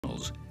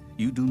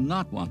you do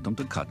not want them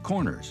to cut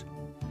corners.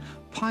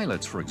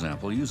 Pilots, for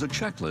example, use a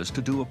checklist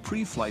to do a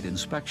pre-flight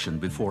inspection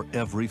before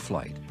every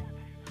flight.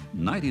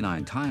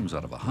 99 times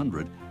out of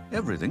 100,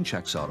 everything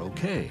checks out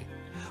okay.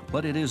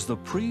 But it is the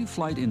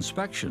pre-flight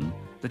inspection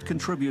that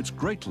contributes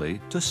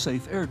greatly to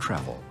safe air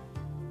travel.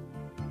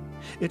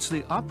 It's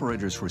the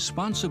operator's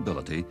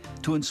responsibility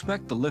to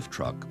inspect the lift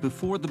truck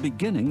before the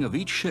beginning of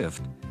each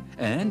shift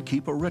and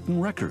keep a written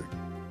record.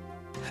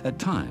 At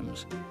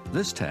times,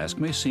 this task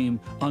may seem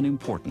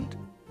unimportant.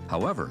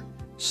 However,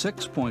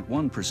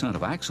 6.1%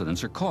 of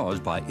accidents are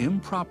caused by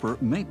improper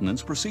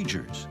maintenance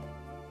procedures.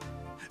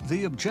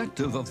 The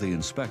objective of the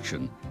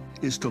inspection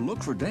is to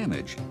look for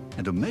damage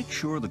and to make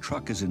sure the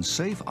truck is in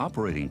safe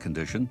operating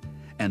condition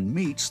and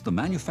meets the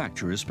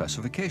manufacturer's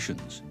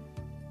specifications.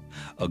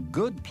 A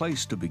good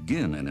place to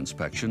begin an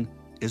inspection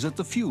is at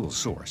the fuel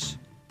source.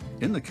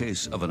 In the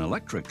case of an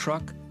electric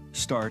truck,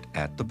 start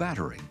at the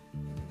battery.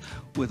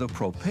 With a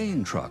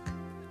propane truck,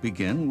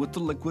 begin with the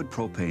liquid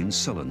propane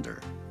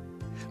cylinder.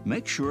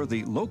 Make sure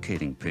the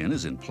locating pin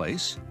is in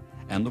place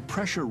and the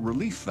pressure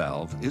relief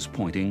valve is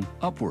pointing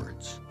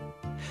upwards.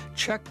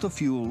 Check the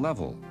fuel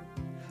level.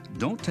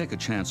 Don't take a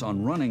chance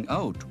on running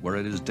out where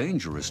it is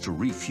dangerous to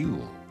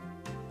refuel.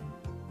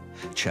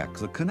 Check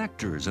the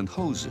connectors and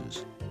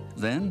hoses.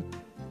 Then,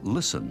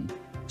 listen,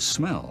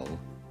 smell,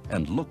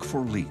 and look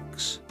for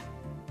leaks.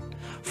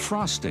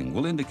 Frosting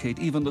will indicate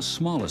even the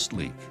smallest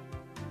leak.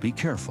 Be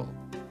careful.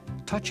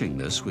 Touching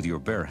this with your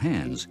bare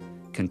hands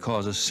can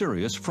cause a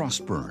serious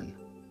frost burn.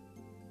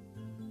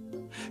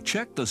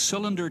 Check the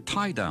cylinder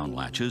tie-down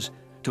latches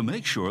to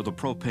make sure the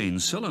propane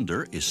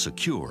cylinder is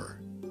secure.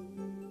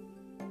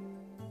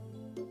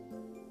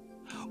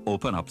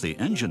 Open up the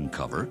engine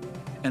cover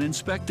and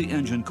inspect the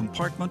engine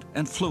compartment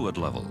and fluid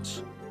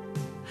levels.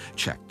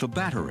 Check the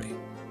battery,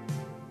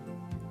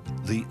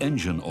 the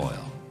engine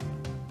oil,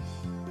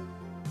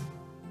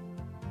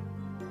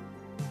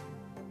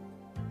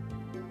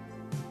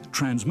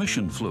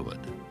 transmission fluid,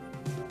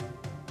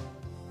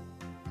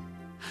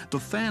 the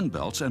fan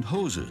belts and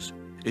hoses.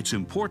 It's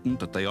important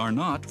that they are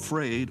not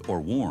frayed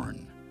or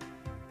worn.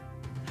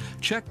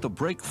 Check the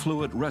brake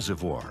fluid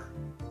reservoir,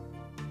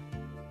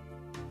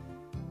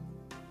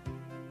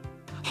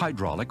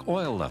 hydraulic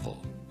oil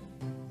level,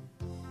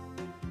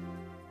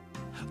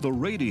 the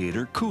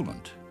radiator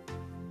coolant,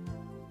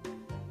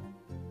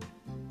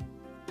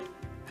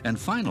 and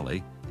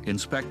finally,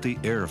 inspect the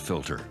air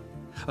filter.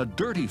 A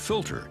dirty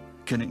filter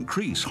can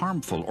increase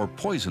harmful or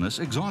poisonous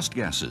exhaust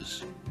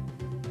gases.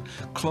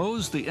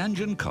 Close the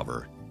engine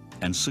cover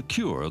and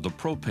secure the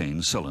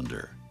propane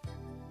cylinder.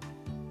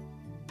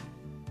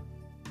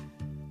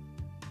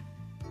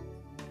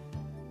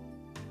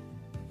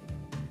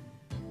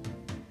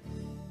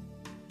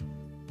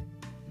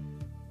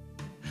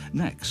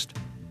 Next,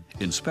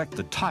 inspect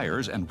the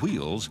tires and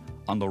wheels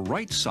on the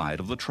right side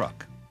of the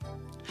truck.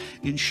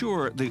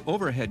 Ensure the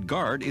overhead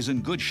guard is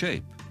in good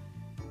shape.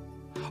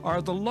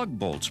 Are the lug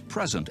bolts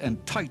present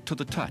and tight to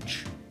the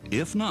touch?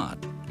 If not,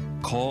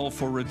 call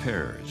for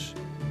repairs.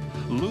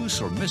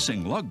 Loose or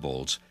missing lug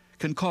bolts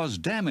can cause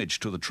damage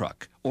to the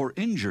truck or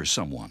injure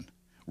someone.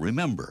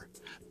 Remember,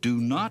 do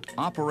not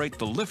operate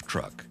the lift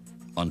truck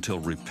until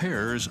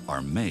repairs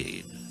are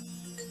made.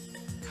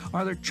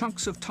 Are there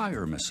chunks of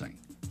tire missing?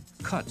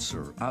 Cuts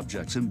or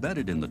objects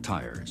embedded in the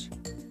tires?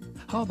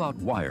 How about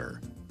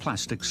wire,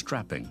 plastic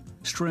strapping,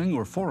 string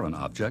or foreign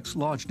objects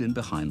lodged in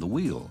behind the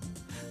wheel?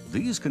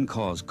 These can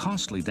cause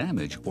costly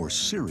damage or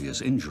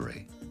serious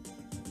injury.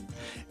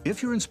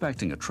 If you're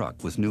inspecting a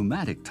truck with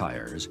pneumatic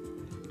tires,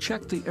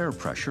 check the air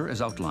pressure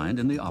as outlined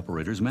in the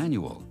operator's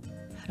manual.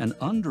 An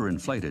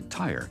underinflated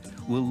tire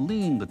will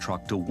lean the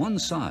truck to one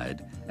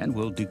side and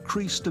will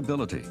decrease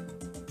stability.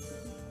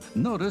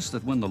 Notice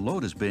that when the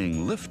load is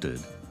being lifted,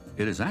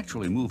 it is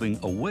actually moving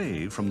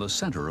away from the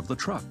center of the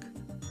truck.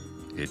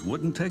 It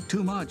wouldn't take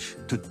too much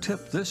to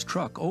tip this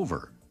truck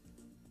over.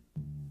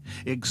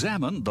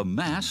 Examine the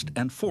mast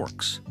and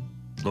forks.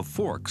 The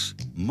forks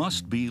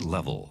must be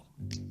level.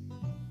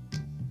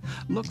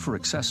 Look for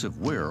excessive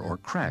wear or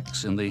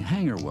cracks in the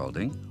hanger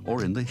welding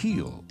or in the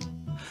heel.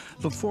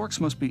 The forks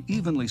must be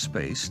evenly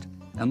spaced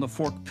and the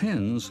fork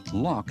pins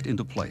locked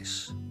into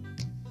place.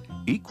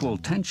 Equal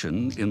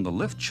tension in the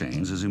lift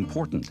chains is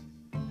important.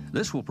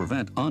 This will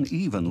prevent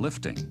uneven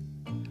lifting.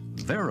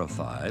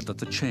 Verify that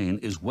the chain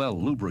is well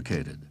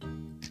lubricated.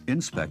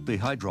 Inspect the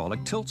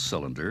hydraulic tilt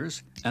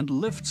cylinders and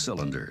lift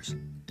cylinders.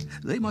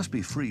 They must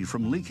be free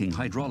from leaking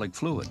hydraulic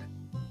fluid.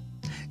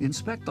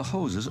 Inspect the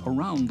hoses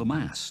around the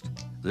mast.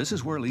 This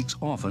is where leaks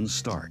often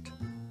start.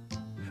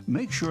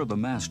 Make sure the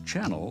mast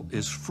channel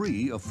is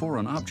free of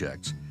foreign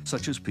objects,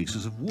 such as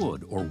pieces of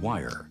wood or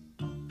wire.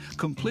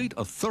 Complete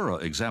a thorough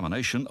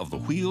examination of the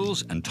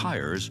wheels and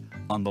tires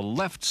on the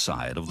left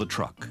side of the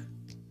truck.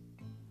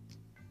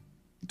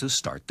 To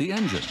start the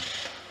engine,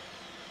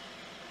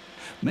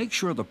 make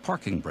sure the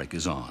parking brake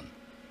is on.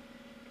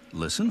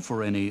 Listen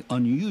for any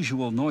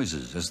unusual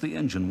noises as the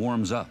engine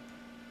warms up.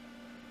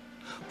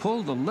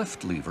 Pull the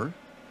lift lever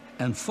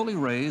and fully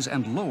raise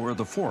and lower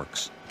the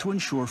forks to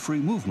ensure free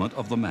movement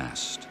of the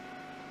mast.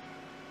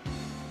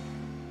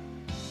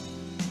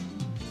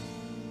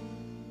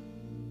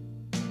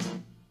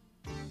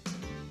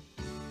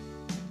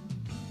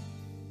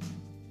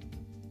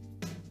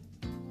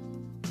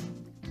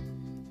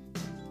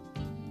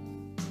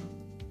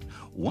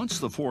 Once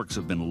the forks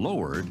have been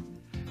lowered,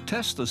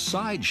 test the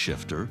side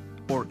shifter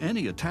or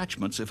any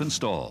attachments if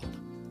installed.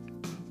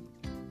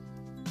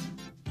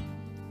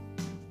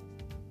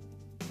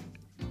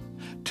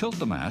 Tilt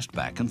the mast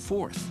back and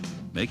forth,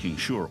 making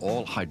sure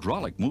all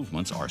hydraulic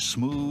movements are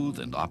smooth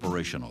and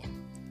operational.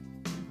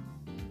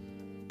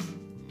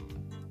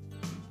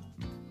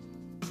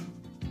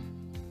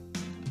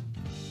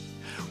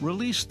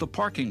 Release the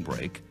parking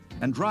brake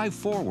and drive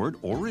forward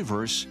or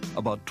reverse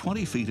about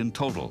 20 feet in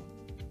total,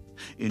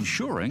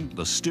 ensuring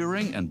the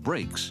steering and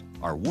brakes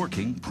are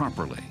working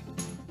properly.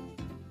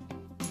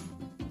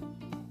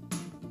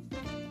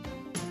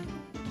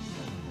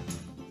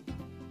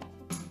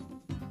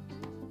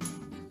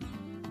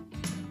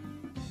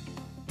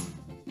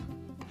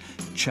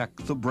 Check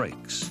the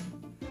brakes.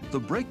 The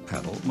brake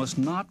pedal must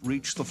not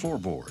reach the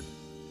floorboard.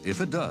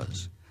 If it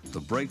does, the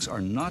brakes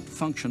are not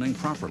functioning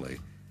properly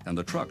and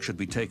the truck should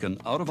be taken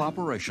out of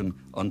operation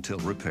until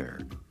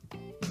repaired.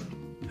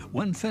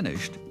 When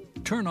finished,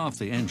 turn off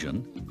the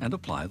engine and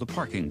apply the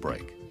parking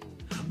brake.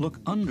 Look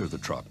under the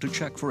truck to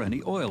check for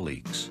any oil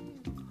leaks.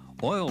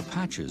 Oil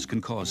patches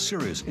can cause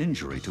serious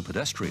injury to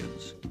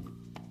pedestrians.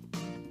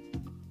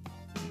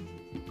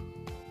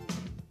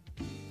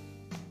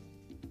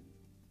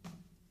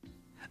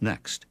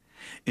 Next,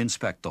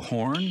 inspect the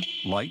horn,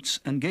 lights,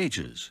 and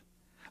gauges.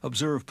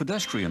 Observe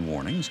pedestrian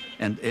warnings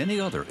and any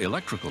other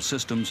electrical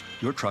systems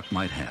your truck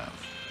might have.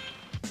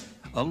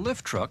 A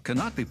lift truck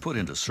cannot be put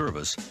into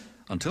service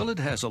until it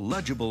has a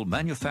legible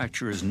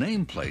manufacturer's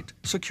nameplate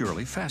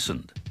securely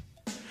fastened.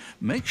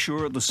 Make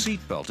sure the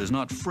seat belt is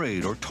not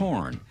frayed or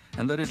torn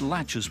and that it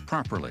latches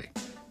properly.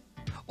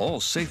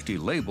 All safety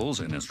labels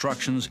and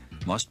instructions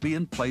must be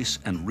in place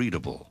and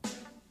readable.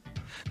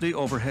 The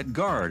overhead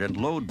guard and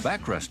load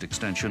backrest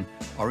extension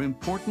are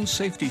important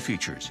safety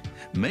features.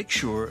 Make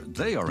sure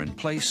they are in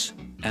place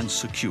and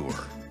secure.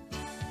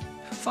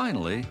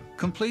 Finally,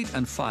 complete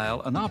and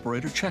file an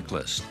operator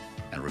checklist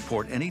and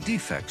report any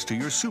defects to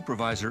your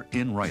supervisor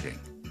in writing.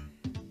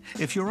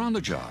 If you're on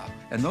the job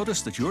and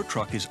notice that your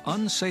truck is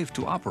unsafe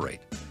to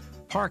operate,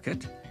 park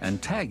it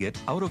and tag it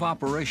out of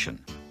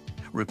operation.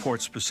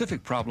 Report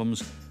specific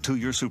problems to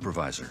your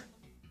supervisor.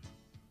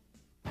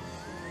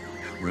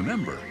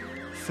 Remember,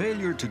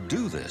 failure to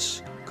do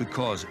this could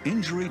cause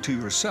injury to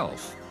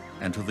yourself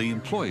and to the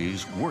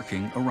employees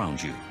working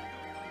around you.